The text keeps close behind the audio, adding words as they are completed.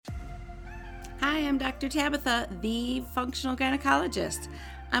Hi, I'm Dr. Tabitha, the functional gynecologist.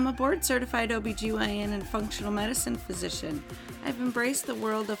 I'm a board-certified OBGYN and functional medicine physician. I've embraced the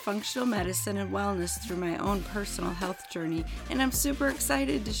world of functional medicine and wellness through my own personal health journey, and I'm super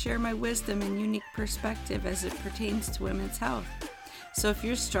excited to share my wisdom and unique perspective as it pertains to women's health. So if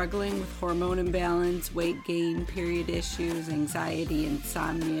you're struggling with hormone imbalance, weight gain, period issues, anxiety,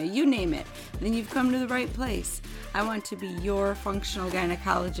 insomnia, you name it, then you've come to the right place. I want to be your functional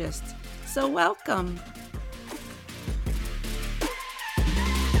gynecologist. So welcome.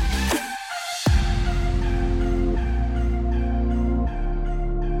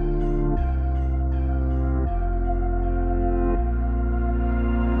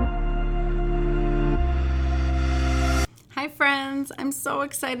 Hi friends, I'm so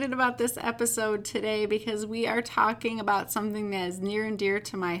excited about this episode today because we are talking about something that is near and dear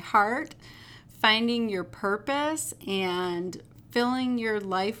to my heart, finding your purpose and filling your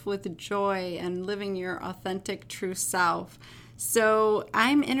life with joy and living your authentic true self. So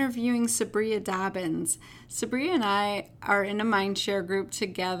I'm interviewing Sabriya Dobbins. Sabriya and I are in a mindshare group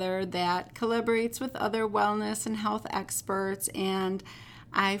together that collaborates with other wellness and health experts, and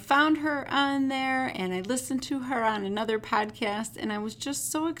I found her on there and I listened to her on another podcast, and I was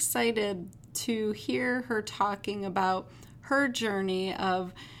just so excited to hear her talking about her journey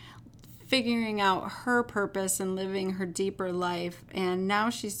of figuring out her purpose and living her deeper life. And now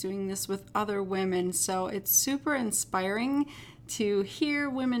she's doing this with other women. So it's super inspiring to hear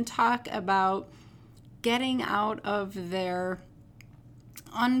women talk about getting out of their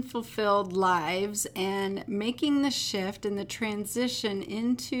unfulfilled lives and making the shift and the transition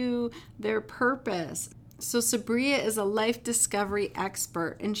into their purpose. So Sabriya is a life discovery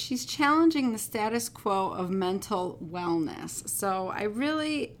expert, and she's challenging the status quo of mental wellness. So I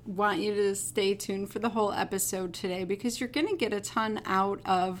really want you to stay tuned for the whole episode today because you're going to get a ton out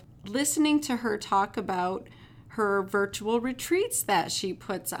of listening to her talk about her virtual retreats that she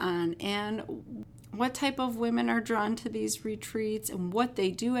puts on and what type of women are drawn to these retreats and what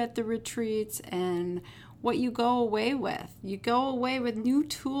they do at the retreats and what you go away with. You go away with new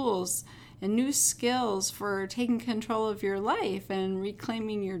tools and new skills for taking control of your life and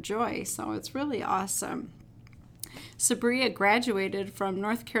reclaiming your joy. So it's really awesome. Sabriya graduated from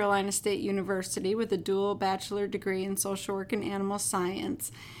North Carolina State University with a dual bachelor degree in social work and animal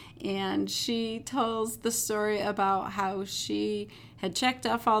science. And she tells the story about how she had checked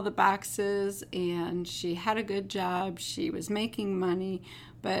off all the boxes and she had a good job, she was making money,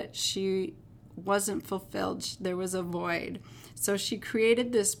 but she wasn't fulfilled. There was a void. So she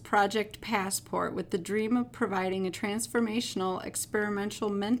created this Project Passport with the dream of providing a transformational experimental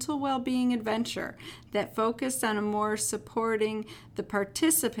mental well-being adventure that focused on a more supporting the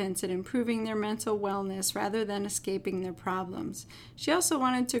participants and improving their mental wellness rather than escaping their problems. She also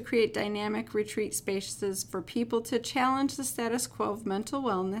wanted to create dynamic retreat spaces for people to challenge the status quo of mental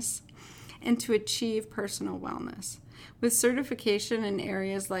wellness and to achieve personal wellness. With certification in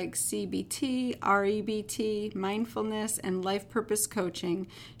areas like CBT, REBT, mindfulness, and life purpose coaching,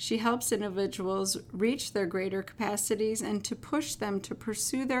 she helps individuals reach their greater capacities and to push them to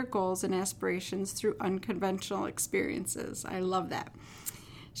pursue their goals and aspirations through unconventional experiences. I love that.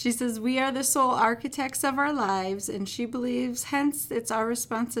 She says, we are the sole architects of our lives, and she believes, hence, it's our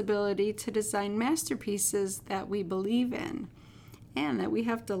responsibility to design masterpieces that we believe in and that we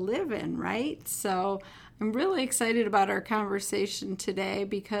have to live in, right? So I'm really excited about our conversation today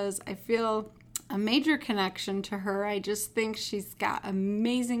because I feel a major connection to her. I just think she's got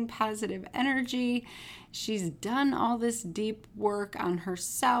amazing positive energy. She's done all this deep work on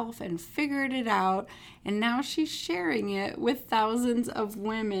herself and figured it out, and now she's sharing it with thousands of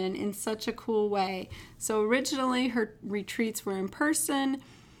women in such a cool way. So originally her retreats were in person,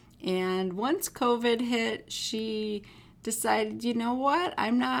 and once COVID hit, she decided, you know what,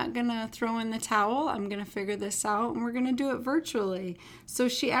 I'm not going to throw in the towel. I'm going to figure this out, and we're going to do it virtually. So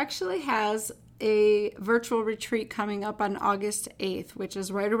she actually has a virtual retreat coming up on August 8th, which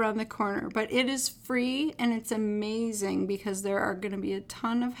is right around the corner. But it is free, and it's amazing because there are going to be a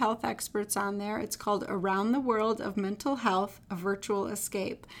ton of health experts on there. It's called Around the World of Mental Health, a Virtual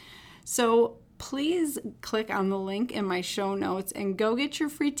Escape. So please click on the link in my show notes and go get your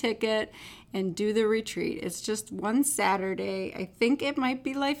free ticket and do the retreat. It's just one Saturday. I think it might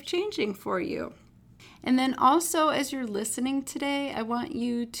be life-changing for you. And then also, as you're listening today, I want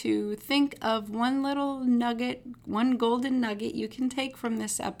you to think of one little nugget, one golden nugget you can take from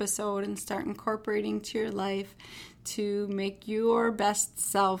this episode and start incorporating to your life to make your best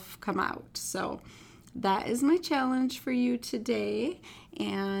self come out. So that is my challenge for you today.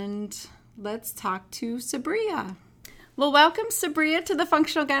 And let's talk to Sabriya. Well, welcome, Sabriya, to the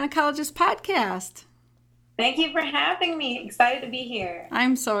Functional Gynecologist Podcast. Thank you for having me. Excited to be here.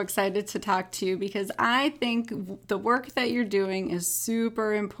 I'm so excited to talk to you because I think the work that you're doing is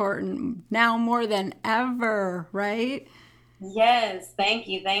super important now more than ever, right? Yes, thank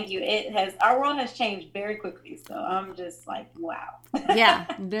you. Our world has changed very quickly, so I'm just like, wow. Yeah,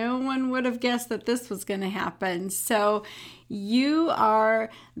 no one would have guessed that this was going to happen. So you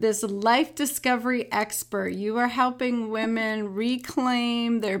are this life discovery expert. You are helping women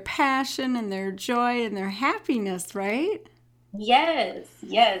reclaim their passion and their joy and their happiness, right? Yes.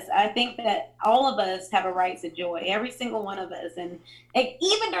 I think that all of us have a right to joy, every single one of us. And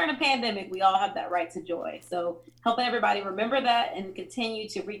even during a pandemic, we all have that right to joy. So helping everybody remember that and continue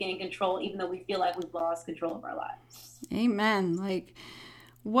to regain control, even though we feel like we've lost control of our lives. Amen. Like,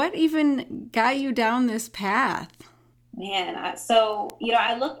 what even got you down this path? Man,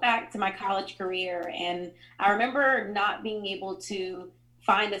 I look back to my college career and I remember not being able to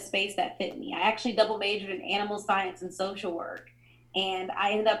find a space that fit me. I actually double majored in animal science and social work. And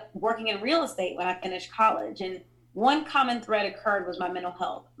I ended up working in real estate when I finished college. And one common thread occurred was my mental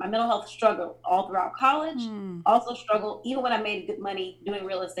health. My mental health struggled all throughout college, also struggled even when I made good money doing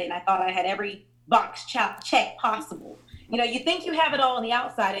real estate. And I thought I had every box check possible. You think you have it all on the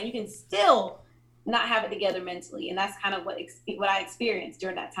outside and you can still not have it together mentally. And that's kind of what I experienced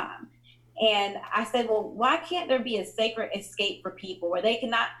during that time. And I said, well, why can't there be a sacred escape for people where they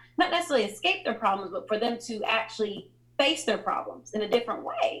can not necessarily escape their problems, but for them to actually face their problems in a different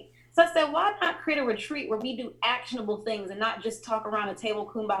way? So I said, why not create a retreat where we do actionable things and not just talk around a table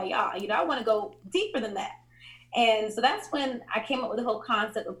kumbaya? I want to go deeper than that. And so that's when I came up with the whole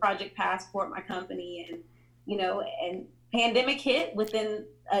concept of Project Passport, my company. And pandemic hit within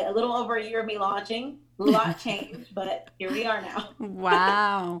a little over a year of me launching. A lot changed, but here we are now.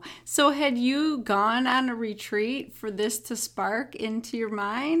 Wow. So had you gone on a retreat for this to spark into your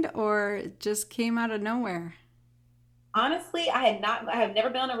mind, or it just came out of nowhere? Honestly, I have never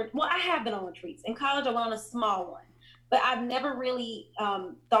been on I have been on retreats. In college, I went on a small one, but I've never really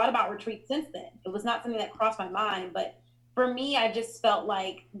thought about retreats since then. It was not something that crossed my mind, but for me, I just felt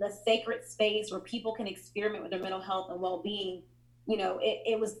like the sacred space where people can experiment with their mental health and well-being,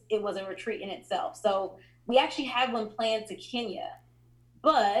 it was a retreat in itself. So we actually had one planned to Kenya,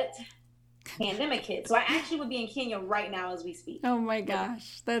 but pandemic hit. So I actually would be in Kenya right now as we speak. Oh my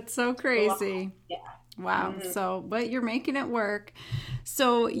gosh, that's so crazy. Yeah. Wow. So, but you're making it work.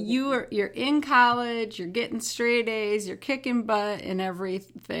 So you're in college, you're getting straight A's, you're kicking butt in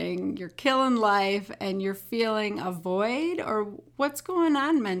everything, you're killing life, and you're feeling a void, or what's going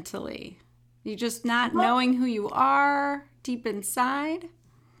on mentally? You just not knowing who you are deep inside?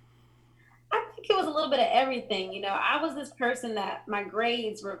 I think it was a little bit of everything. I was this person that my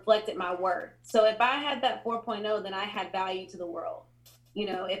grades reflected my worth. So if I had that 4.0, then I had value to the world.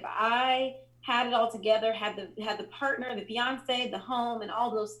 If I had it all together, had the partner, the fiance, the home, and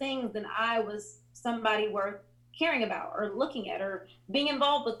all those things, then I was somebody worth caring about or looking at or being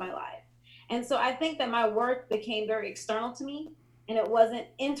involved with my life. And so I think that my worth became very external to me and it wasn't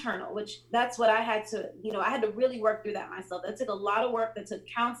internal, which that's what I had to, I had to really work through that myself. That took a lot of work, that took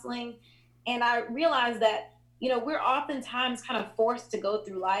counseling. And I realized that, we're oftentimes kind of forced to go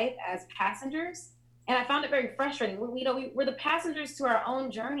through life as passengers. And I found it very frustrating. We're the passengers to our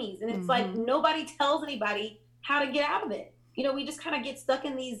own journeys. And it's like nobody tells anybody how to get out of it. We just kind of get stuck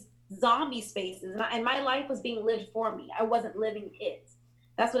in these zombie spaces. And my life was being lived for me. I wasn't living it.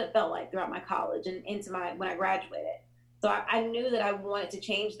 That's what it felt like throughout my college and when I graduated. So I knew that I wanted to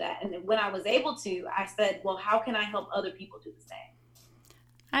change that. And when I was able to, I said, well, how can I help other people do the same?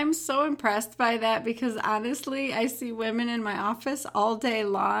 I'm so impressed by that because honestly, I see women in my office all day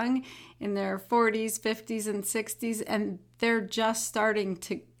long in their 40s, 50s, and 60s, and they're just starting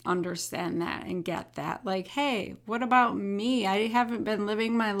to understand that and get that. Like, hey, what about me? I haven't been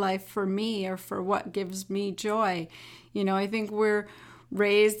living my life for me or for what gives me joy. I think we're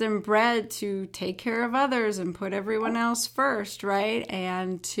raised and bred to take care of others and put everyone else first, right?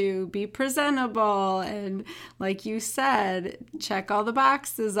 And to be presentable and, like you said, check all the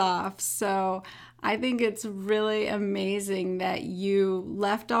boxes off. So I think it's really amazing that you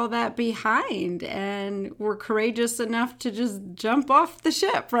left all that behind and were courageous enough to just jump off the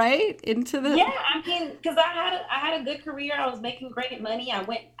ship, right? Yeah, because I had a good career. I was making great money. I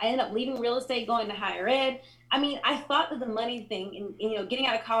ended up leaving real estate, going to higher ed. I thought that the money thing and getting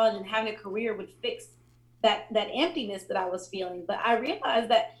out of college and having a career would fix that emptiness that I was feeling. But I realized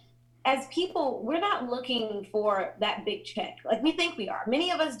that as people, we're not looking for that big check like we think we are.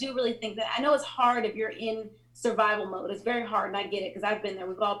 Many of us do really think that. I know it's hard if you're in survival mode. It's very hard, and I get it because I've been there.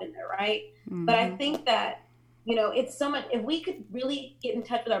 We've all been there, right? Mm-hmm. But I think that It's so much. If we could really get in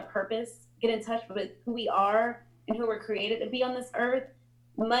touch with our purpose, get in touch with who we are and who we're created to be on this earth,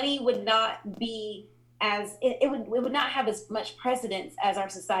 money would not be it would not have as much precedence as our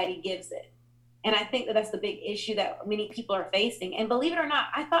society gives it. And I think that that's the big issue that many people are facing. And believe it or not,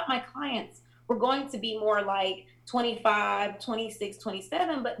 I thought my clients were going to be more like 25, 26,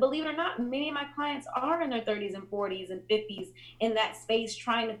 27. But believe it or not, many of my clients are in their 30s and 40s and 50s in that space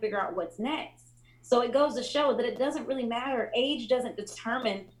trying to figure out what's next. So it goes to show that it doesn't really matter. Age doesn't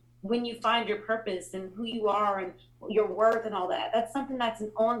determine when you find your purpose and who you are and your worth and all that. That's something that's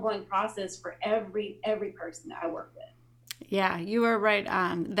an ongoing process for every person that I work with. Yeah, you are right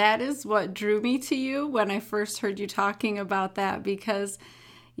on. That is what drew me to you when I first heard you talking about that, because,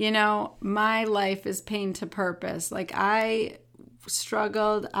 my life is pain to purpose. Like, I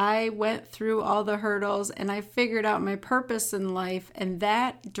struggled, I went through all the hurdles, and I figured out my purpose in life, and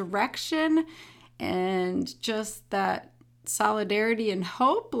that direction and just that solidarity and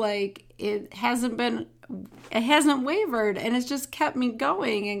hope, like, it hasn't wavered, and it's just kept me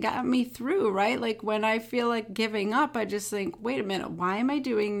going and got me through, right? Like, when I feel like giving up, I just think, wait a minute, why am I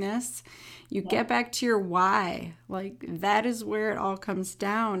doing this? You get back to your why. Like, that is where it all comes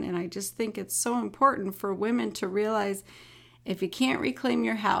down. And I just think it's so important for women to realize, if you can't reclaim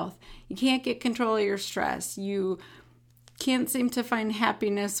your health, you can't get control of your stress, you can't seem to find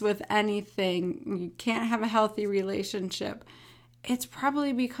happiness with anything, you can't have a healthy relationship, it's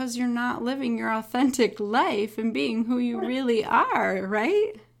probably because you're not living your authentic life and being who you really are,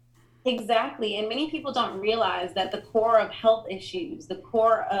 right? Exactly. And many people don't realize that the core of health issues, the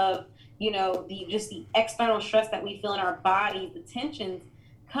core of, the external stress that we feel in our bodies, the tensions,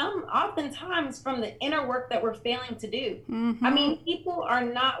 come oftentimes from the inner work that we're failing to do. Mm-hmm. I mean, people are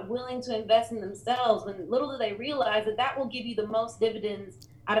not willing to invest in themselves when little do they realize that will give you the most dividends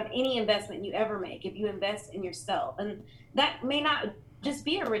out of any investment you ever make if you invest in yourself. And that may not just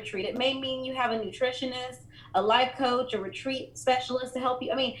be a retreat. It may mean you have a nutritionist, a life coach, a retreat specialist to help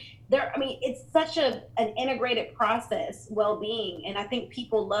you. It's such an integrated process, well-being. And I think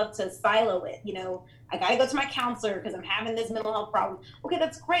people love to silo it. I got to go to my counselor because I'm having this mental health problem. Okay,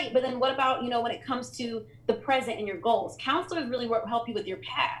 that's great. But then what about, when it comes to the present and your goals? Counselors really help you with your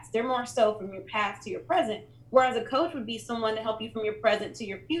past. They're more so from your past to your present, whereas a coach would be someone to help you from your present to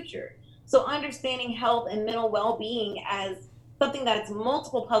your future. So understanding health and mental well-being as something that's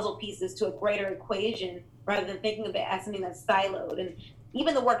multiple puzzle pieces to a greater equation rather than thinking of it as something that's siloed. And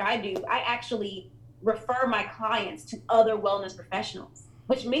even the work I do, I actually refer my clients to other wellness professionals,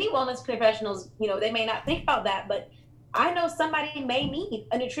 which many wellness professionals, they may not think about that, but I know somebody may need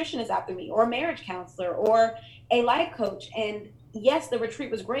a nutritionist after me, or a marriage counselor, or a life coach. And yes, the retreat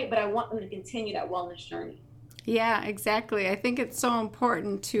was great, but I want them to continue that wellness journey. Yeah, exactly. I think it's so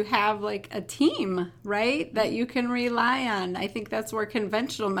important to have like a team, right, that you can rely on. I think that's where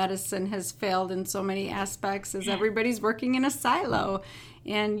conventional medicine has failed in so many aspects, is everybody's working in a silo.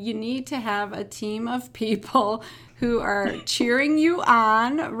 And you need to have a team of people who are cheering you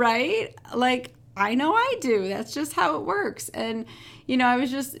on, right? Like, I know I do. That's just how it works. And, I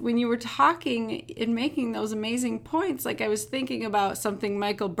was just, when you were talking and making those amazing points, like I was thinking about something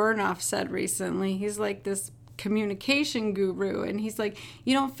Michael Burnoff said recently. He's like this communication guru, and he's like,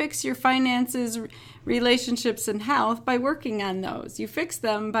 you don't fix your finances, relationships, and health by working on those. You fix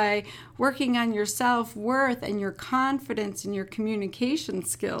them by working on your self-worth and your confidence and your communication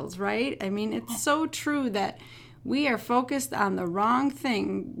skills, right? I mean, it's so true that we are focused on the wrong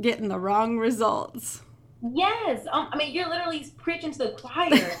thing, getting the wrong results. Yes. You're literally preaching to the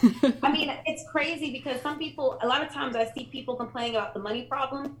choir. It's crazy because some people, a lot of times I see people complaining about the money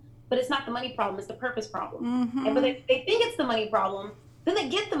problem, but it's not the money problem, it's the purpose problem. Mm-hmm. And but they think it's the money problem, then they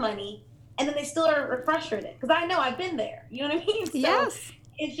get the money, and then they still are frustrated. Because I know I've been there. You know what I mean? So yes.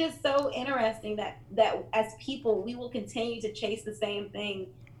 It's just so interesting that as people, we will continue to chase the same thing,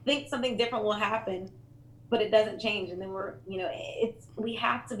 think something different will happen, but it doesn't change. And then we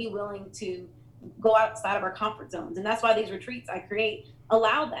have to be willing to go outside of our comfort zones. And that's why these retreats I create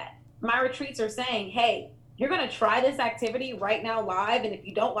allow that. My retreats are saying, hey, you're going to try this activity right now live. And if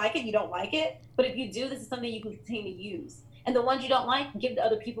you don't like it, you don't like it. But if you do, this is something you can continue to use. And the ones you don't like, give to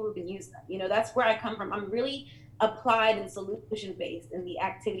other people who can use them. That's where I come from. I'm really applied and solution-based in the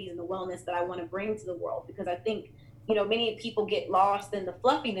activities and the wellness that I want to bring to the world. Because I think, many people get lost in the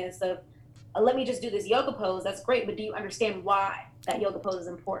fluffiness of, let me just do this yoga pose. That's great. But do you understand why that yoga pose is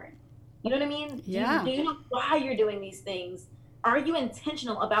important? You know what I mean? Yeah. Do you know why you're doing these things? Are you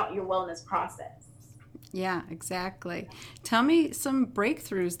intentional about your wellness process? Yeah, exactly. Tell me some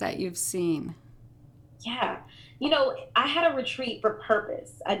breakthroughs that you've seen. Yeah. I had a retreat for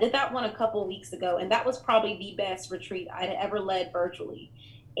purpose. I did that one a couple weeks ago, and that was probably the best retreat I'd ever led virtually.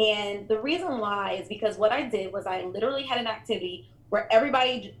 And the reason why is because what I did was I literally had an activity where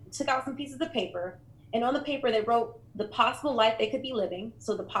everybody took out some pieces of paper, and on the paper they wrote the possible life they could be living,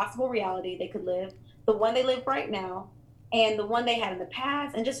 so the possible reality they could live, the one they live right now, and the one they had in the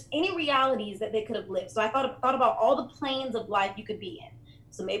past, and just any realities that they could have lived. So I thought about all the planes of life you could be in.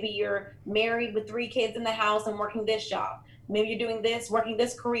 So maybe you're married with 3 kids in the house and working this job. Maybe you're doing this, working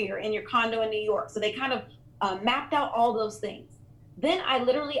this career in your condo in New York. So they kind of mapped out all those things. Then I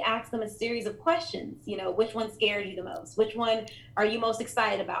literally asked them a series of questions. Which one scares you the most? Which one are you most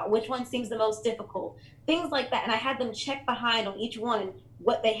excited about? Which one seems the most difficult? Things like that. And I had them check behind on each one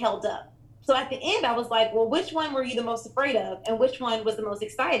what they held up. So at the end, I was like, well, which one were you the most afraid of? And which one was the most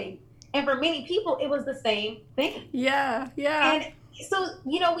exciting? And for many people, it was the same thing. Yeah. And so,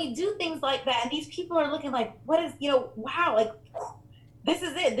 we do things like that. And these people are looking like, what is, wow, like, this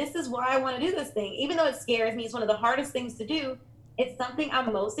is it. This is why I want to do this thing. Even though it scares me, it's one of the hardest things to do. It's something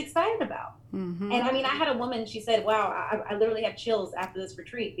I'm most excited about. Mm-hmm. And I had a woman, she said, wow, I literally have chills after this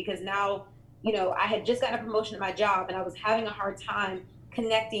retreat because now, I had just gotten a promotion at my job and I was having a hard time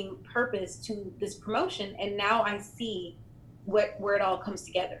connecting purpose to this promotion. And now I see where it all comes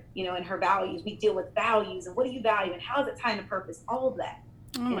together, and her values. We deal with values and what do you value and how is it tied to purpose? All of that.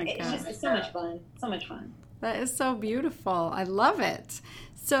 Oh my gosh. It's so much fun. So much fun. That is so beautiful. I love it.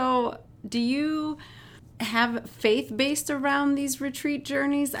 So do you have faith based around these retreat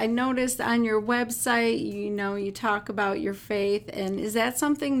journeys? I noticed on your website, you talk about your faith, and is that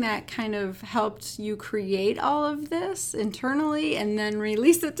something that kind of helped you create all of this internally and then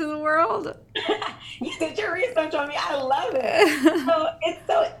release it to the world? You did your research on me. I love it.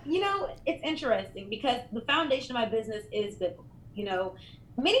 It's interesting because the foundation of my business is biblical.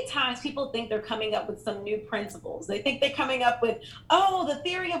 Many times people think they're coming up with some new principles. They think they're coming up with, the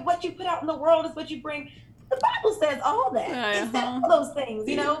theory of what you put out in the world is what you bring. The Bible says all that. It says all those things,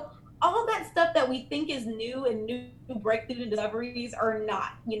 all that stuff that we think is new and new breakthrough and discoveries are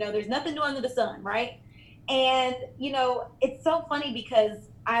not. There's nothing new under the sun, right? And, it's so funny because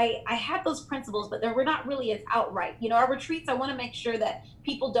I have those principles, but we're not really as outright. Our retreats, I want to make sure that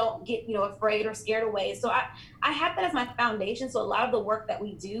people don't get, afraid or scared away. So I have that as my foundation. So a lot of the work that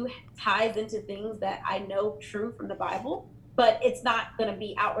we do ties into things that I know true from the Bible. But it's not going to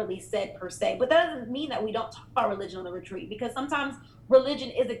be outwardly said per se. But that doesn't mean that we don't talk about religion on the retreat, because sometimes religion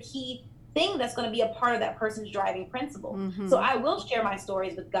is a key thing that's going to be a part of that person's driving principle. Mm-hmm. So I will share my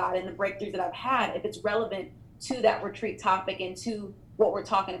stories with God and the breakthroughs that I've had if it's relevant to that retreat topic and to what we're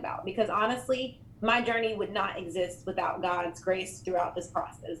talking about. Because honestly, my journey would not exist without God's grace throughout this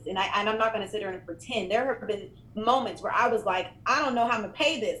process. And I'm not going to sit here and pretend. There have been moments where I was like, I don't know how I'm going to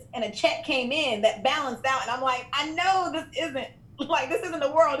pay this. And a check came in that balanced out. And I'm like, I know this isn't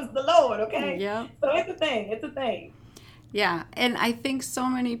the world, it's the Lord, okay? Yeah. So it's a thing. Yeah. And I think so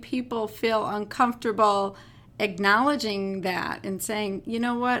many people feel uncomfortable acknowledging that and saying, you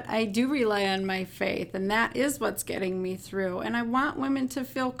know what, I do rely on my faith. And that is what's getting me through. And I want women to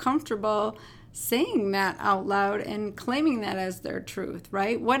feel comfortable saying that out loud and claiming that as their truth,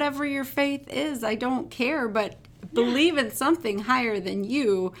 right? Whatever your faith is, I don't care, but believe in something higher than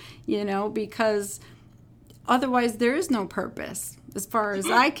you, because otherwise there is no purpose as far as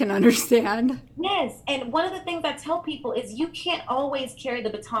I can understand. Yes. And one of the things I tell people is you can't always carry the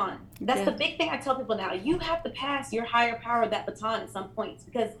baton. That's the big thing I tell people now. You have to pass your higher power that baton at some points,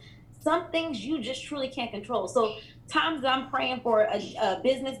 because some things you just truly can't control. So times that I'm praying for a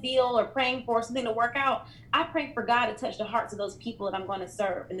business deal or praying for something to work out, I pray for God to touch the hearts of those people that I'm going to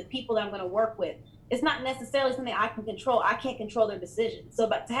serve and the people that I'm going to work with. It's not necessarily something I can control. I can't control their decisions. So,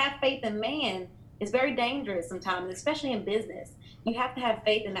 but to have faith in man is very dangerous sometimes, especially in business. You have to have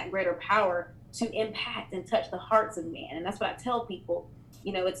faith in that greater power to impact and touch the hearts of man. And that's what I tell people.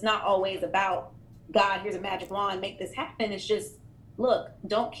 It's not always about God, here's a magic wand, make this happen. It's just, look,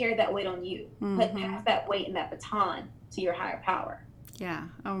 don't carry that weight on you. Mm-hmm. But pass that weight and that baton to your higher power. Yeah.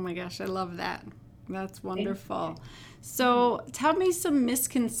 Oh my gosh, I love that. That's wonderful. So tell me some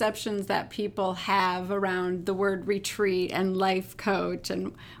misconceptions that people have around the word retreat and life coach,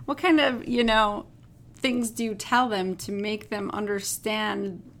 and what kind of, things do you tell them to make them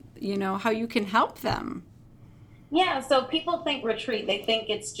understand, how you can help them? Yeah, so people think retreat, they think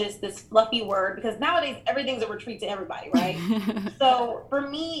it's just this fluffy word, because nowadays everything's a retreat to everybody, right? So for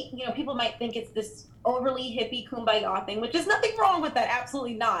me, people might think it's this overly hippie kumbaya thing, which is nothing wrong with that,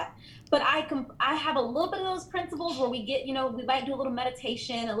 absolutely not. But I have a little bit of those principles where we get, we might do a little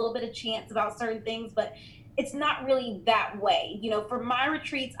meditation, a little bit of chants about certain things, but it's not really that way. For my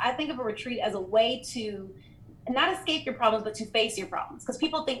retreats, I think of a retreat as a way to not escape your problems, but to face your problems. Because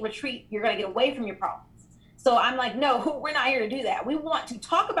people think retreat, you're going to get away from your problems. So I'm like, no, we're not here to do that. We want to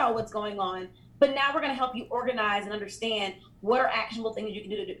talk about what's going on, but now we're going to help you organize and understand what are actionable things you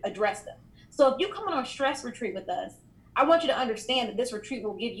can do to address them. So if you come on a stress retreat with us, I want you to understand that this retreat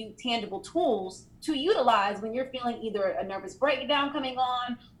will give you tangible tools to utilize when you're feeling either a nervous breakdown coming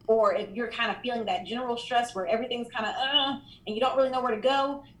on, or if you're kind of feeling that general stress where everything's kind of, and you don't really know where to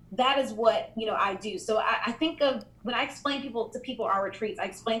go. That is what, I do. So I think of when I explain to people our retreats, I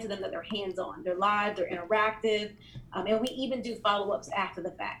explain to them that they're hands-on, they're live, they're interactive. And we even do follow-ups after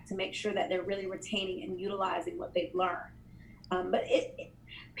the fact to make sure that they're really retaining and utilizing what they've learned. But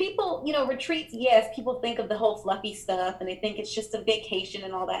people, retreats, yes, people think of the whole fluffy stuff and they think it's just a vacation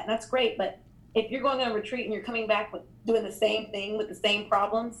and all that. And that's great. But if you're going on a retreat and you're coming back with doing the same thing with the same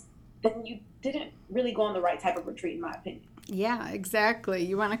problems, then you didn't really go on the right type of retreat, in my opinion. Yeah, exactly.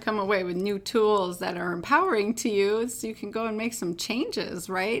 You want to come away with new tools that are empowering to you so you can go and make some changes,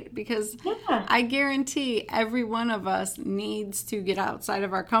 right? Because I guarantee every one of us needs to get outside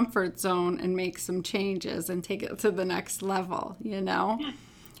of our comfort zone and make some changes and take it to the next level,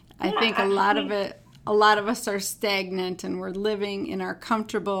 I think a lot of us are stagnant and we're living in our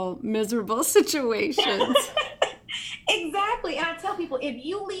comfortable, miserable situations. Exactly. And I tell people, if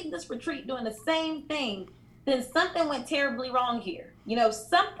you leave this retreat doing the same thing, then something went terribly wrong here.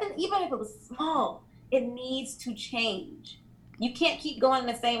 Something, even if it was small, it needs to change. You can't keep going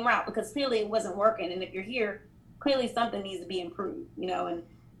the same route because clearly it wasn't working. And if you're here, clearly something needs to be improved, and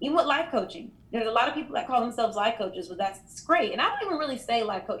even with life coaching, there's a lot of people that call themselves life coaches, but that's great. And I don't even really say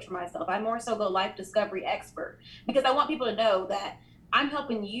life coach for myself. I more so go life discovery expert because I want people to know that I'm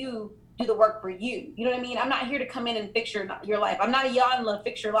helping you do the work for you. You know what I mean? I'm not here to come in and fix your life. I'm not a Yanla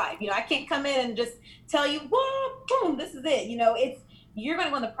fix your life. I can't come in and just tell you, whoa, boom, this is it. You're going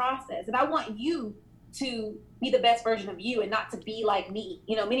to go in the process. And I want you to be the best version of you and not to be like me.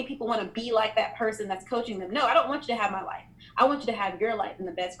 Many people want to be like that person that's coaching them. No, I don't want you to have my life. I want you to have your life in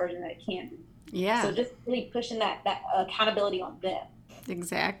the best version that it can be. Yeah. So just really pushing that accountability on them.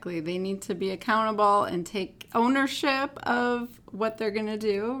 Exactly. They need to be accountable and take ownership of what they're going to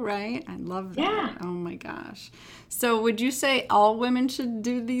do, right? I love that. Yeah. Oh my gosh. So would you say all women should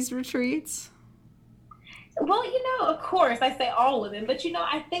do these retreats? Well, of course I say all women, but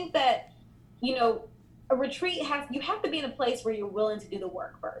I think that, a retreat you have to be in a place where you're willing to do the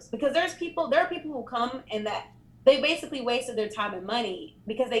work first, because there are people who come and that they basically wasted their time and money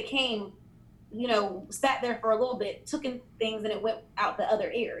because they came, sat there for a little bit, took in things, and it went out the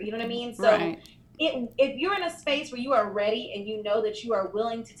other ear. You know what I mean? So right. If you're in a space where you are ready and you know that you are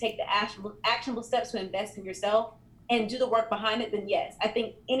willing to take the actionable steps to invest in yourself and do the work behind it, then yes, I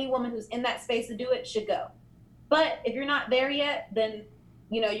think any woman who's in that space to do it should go. But if you're not there yet, then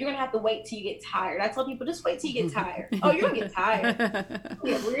you're going to have to wait till you get tired. I tell people, just wait till you get tired. Oh, you're going to get tired. You're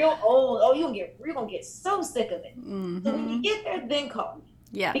going to get real old. Oh, you're going to get so sick of it. Mm-hmm. So when you get there, then call me.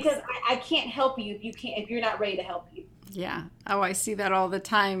 Yeah. Because I can't help you if you're not ready to help you. Yeah. Oh, I see that all the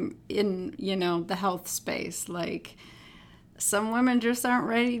time in, the health space. Like some women just aren't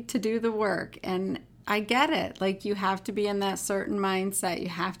ready to do the work. And I get it. Like you have to be in that certain mindset. You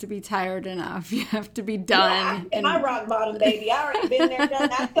have to be tired enough. You have to be done. Yeah, and I rock bottom, baby. I already been there, done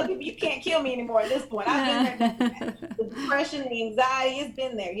that. I tell people you can't kill me anymore at this point. I've been there, done that. The depression, the anxiety, it's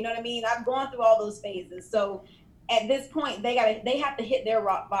been there. You know what I mean? I've gone through all those phases. So at this point, they have to hit their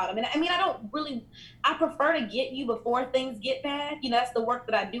rock bottom. And I mean, I prefer to get you before things get bad. That's the work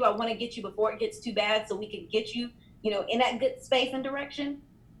that I do. I want to get you before it gets too bad so we can get you, in that good space and direction.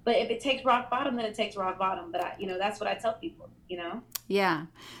 But if it takes rock bottom, then it takes rock bottom. But that's what I tell people, Yeah.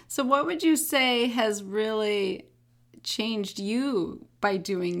 So what would you say has really changed you by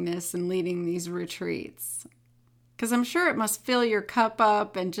doing this and leading these retreats? Because I'm sure it must fill your cup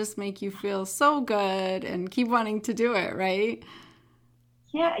up and just make you feel so good and keep wanting to do it, right?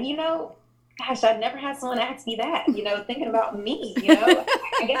 Yeah, gosh, I've never had someone ask me that, thinking about me,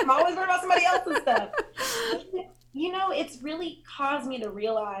 I guess I'm always worried about somebody else's stuff. It's really caused me to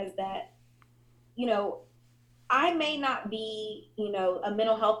realize that, I may not be, a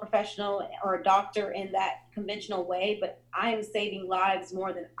mental health professional or a doctor in that conventional way, but I am saving lives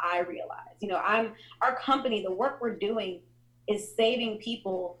more than I realize. Our company, the work we're doing is saving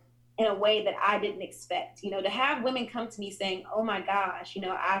people in a way that I didn't expect. To have women come to me saying, oh my gosh,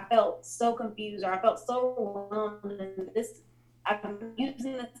 I felt so confused or I felt so alone in this. I'm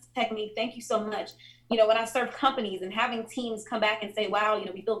using this technique. Thank you so much. When I serve companies and having teams come back and say, wow,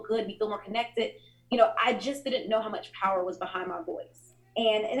 we feel good, we feel more connected. I just didn't know how much power was behind my voice.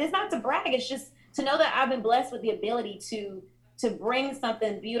 And it's not to brag, it's just to know that I've been blessed with the ability to to bring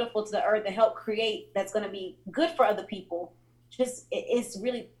something beautiful to the earth to help create that's going to be good for other people, it's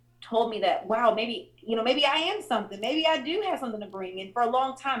really told me that, wow, maybe, maybe I am something. Maybe I do have something to bring. And for a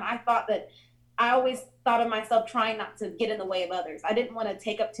long time, I always thought of myself trying not to get in the way of others. I didn't want to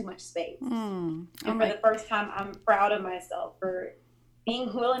take up too much space. And for the first time, I'm proud of myself for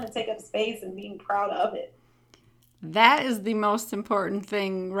being willing to take up space and being proud of it. That is the most important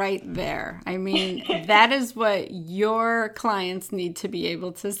thing right there. I mean, that is what your clients need to be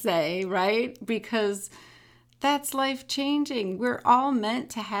able to say, right? Because that's life-changing. We're all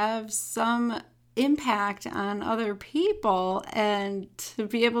meant to have some impact on other people, and to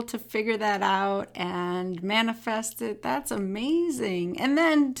be able to figure that out and manifest it, that's amazing. And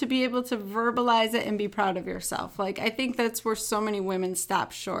then to be able to verbalize it and be proud of yourself. Like, I think that's where so many women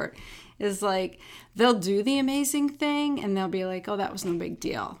stop short, is like, they'll do the amazing thing and they'll be like, oh, that was no big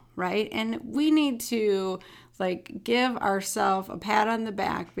deal, right? And we need to like give ourselves a pat on the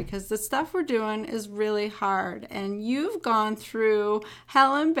back, because the stuff we're doing is really hard, and you've gone through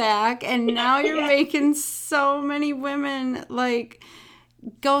hell and back, and now you're making so many women like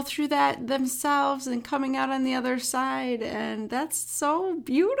go through that themselves and coming out on the other side, and that's so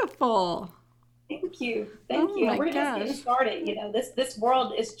beautiful. Thank you. We're just getting started. This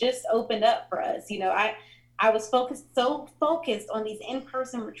world is just opened up for us. I was so focused on these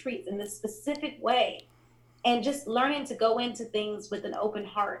in-person retreats in this specific way, and just learning to go into things with an open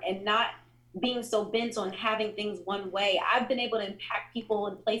heart and not being so bent on having things one way. I've been able to impact people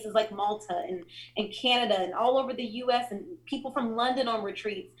in places like Malta and Canada and all over the US, and people from London on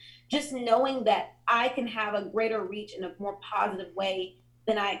retreats, just knowing that I can have a greater reach in a more positive way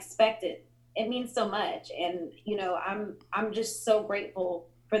than I expected. It means so much. And, I'm just so grateful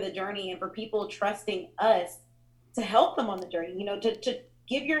for the journey and for people trusting us to help them on the journey, to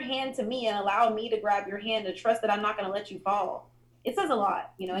give your hand to me and allow me to grab your hand, to trust that I'm not going to let you fall. It says a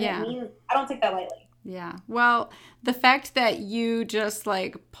lot, and it means I don't take that lightly. Yeah. Well, the fact that you just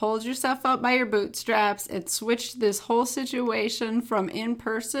like pulled yourself up by your bootstraps and switched this whole situation from in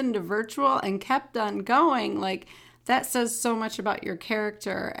person to virtual and kept on going, like, that says so much about your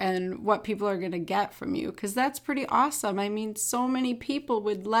character and what people are going to get from you, because that's pretty awesome. I mean, so many people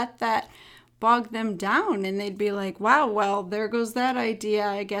would let that bog them down, and they'd be like, wow, well, there goes that idea.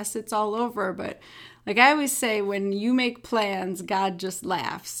 I guess it's all over. But like I always say, when you make plans, God just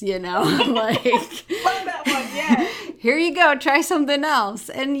laughs, like, love that one, yeah. Here you go, try something else.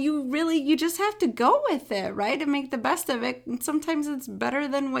 And you just have to go with it, right? And make the best of it. And sometimes it's better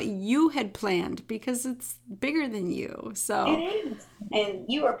than what you had planned, because it's bigger than you. So it is. And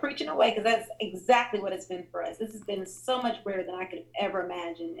you are preaching away, because that's exactly what it's been for us. This has been so much greater than I could ever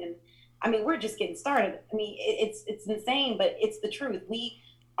imagine. And I mean, we're just getting started. I mean, it's insane, but it's the truth. We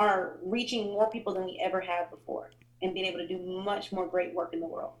are reaching more people than we ever have before, and being able to do much more great work in the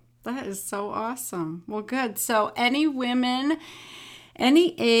world. That is so awesome. Well, good. So any women,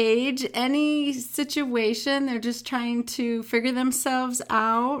 any age, any situation, they're just trying to figure themselves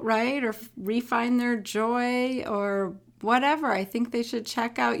out, right? Or refine their joy or whatever. I think they should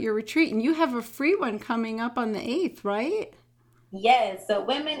check out your retreat. And you have a free one coming up on the 8th, right? Yes. So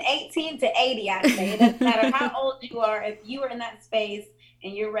women 18 to 80, I say. It doesn't matter how old you are. If you are in that space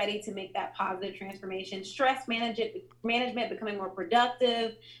and you're ready to make that positive transformation, stress management, becoming more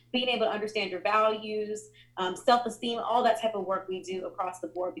productive, being able to understand your values, self-esteem, all that type of work we do across the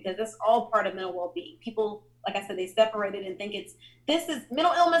board, because that's all part of mental well-being. People, like I said, they separate it and think this is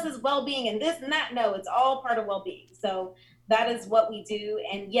mental illness is well-being and this and that. No, it's all part of well-being. So that is what we do.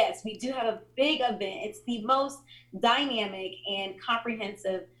 And yes, we do have a big event. It's the most dynamic and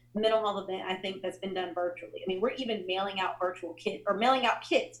comprehensive mental health event, I think, that's been done virtually. I mean, we're even mailing out virtual kits, or mailing out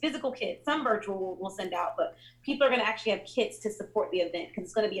kits, physical kits. Some virtual we'll send out, but people are going to actually have kits to support the event, because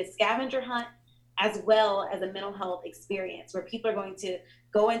it's going to be a scavenger hunt as well as a mental health experience, where people are going to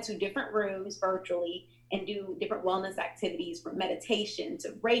go into different rooms virtually and do different wellness activities, from meditation to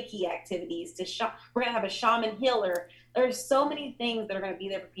Reiki activities to we're going to have a shaman healer. There's so many things that are going to be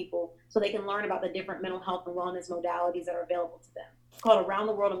there for people, so they can learn about the different mental health and wellness modalities that are available to them. It's called Around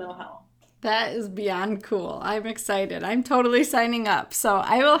the World of Mental Health. That is beyond cool. I'm excited. I'm totally signing up. So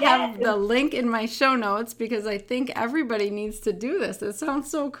I will have the link in my show notes, because I think everybody needs to do this. It sounds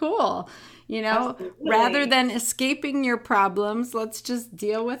so cool. Absolutely. Rather than escaping your problems, let's just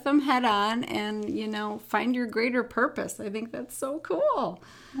deal with them head on and, find your greater purpose. I think that's so cool.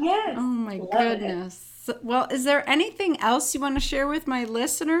 Yes. Oh my goodness. Well, is there anything else you want to share with my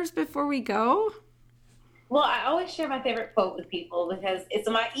listeners before we go? Well, I always share my favorite quote with people, because it's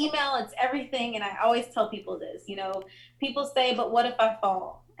my email, it's everything. And I always tell people this, people say, but what if I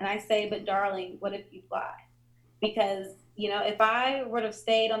fall? And I say, but darling, what if you fly? Because, If I would have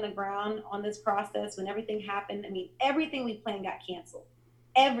stayed on the ground on this process when everything happened, I mean, everything we planned got canceled.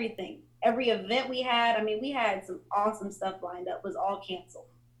 Everything, every event we had, I mean, we had some awesome stuff lined up, was all canceled.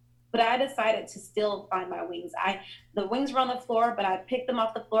 But I decided to still find my wings. The wings were on the floor, but I picked them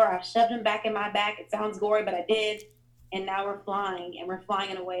off the floor. I shoved them back in my back. It sounds gory, but I did. And now we're flying, and we're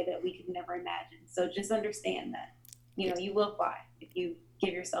flying in a way that we could never imagine. So just understand that, you will fly if you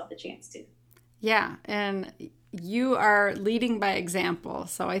give yourself the chance to. Yeah, and you are leading by example.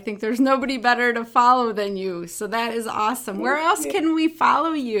 So I think there's nobody better to follow than you. So that is awesome. Where else can we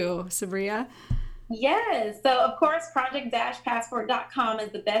follow you, Sabriya? Yes. So, of course, project-passport.com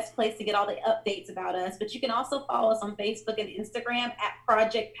is the best place to get all the updates about us. But you can also follow us on Facebook and Instagram at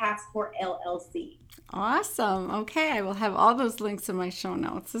Project Passport LLC. Awesome. Okay. I will have all those links in my show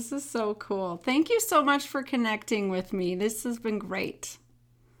notes. This is so cool. Thank you so much for connecting with me. This has been great.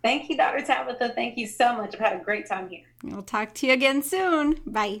 Thank you, Dr. Tabitha. Thank you so much. I've had a great time here. We'll talk to you again soon.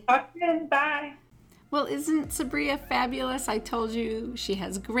 Bye. Talk soon. Bye. Well, isn't Sabriya fabulous? I told you she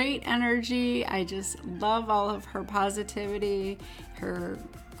has great energy. I just love all of her positivity, her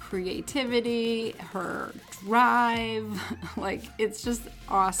creativity, her drive. Like, it's just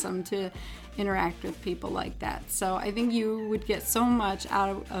awesome to interact with people like that. So I think you would get so much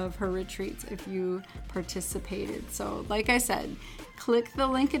out of her retreats if you participated. So like I said, click the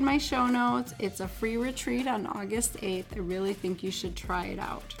link in my show notes. It's a free retreat on August 8th. I really think you should try it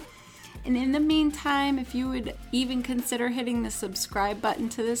out. And in the meantime, if you would even consider hitting the subscribe button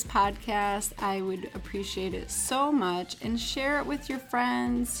to this podcast, I would appreciate it so much. And share it with your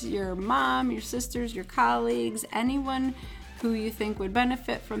friends, your mom, your sisters, your colleagues, anyone who you think would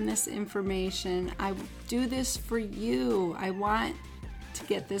benefit from this information. I do this for you. I want to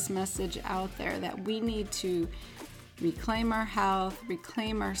get this message out there that we need to reclaim our health,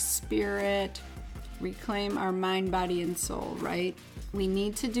 reclaim our spirit, reclaim our mind, body, and soul, right? We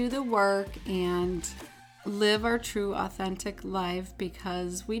need to do the work and live our true, authentic life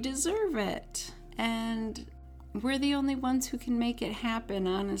because we deserve it. And we're the only ones who can make it happen,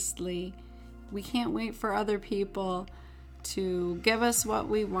 honestly. We can't wait for other people to give us what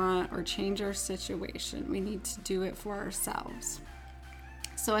we want or change our situation. We need to do it for ourselves.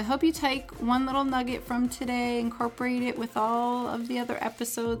 So I hope you take one little nugget from today, incorporate it with all of the other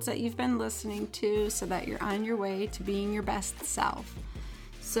episodes that you've been listening to so that you're on your way to being your best self.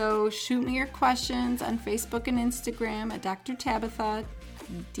 So shoot me your questions on Facebook and Instagram at Dr. Tabitha,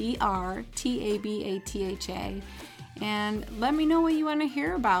 DrTabatha, and let me know what you want to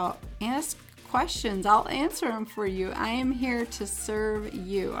hear about. Ask questions. I'll answer them for you. I am here to serve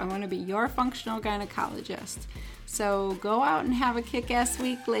you. I want to be your functional gynecologist. So go out and have a kick-ass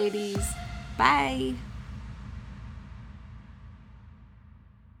week, ladies. Bye.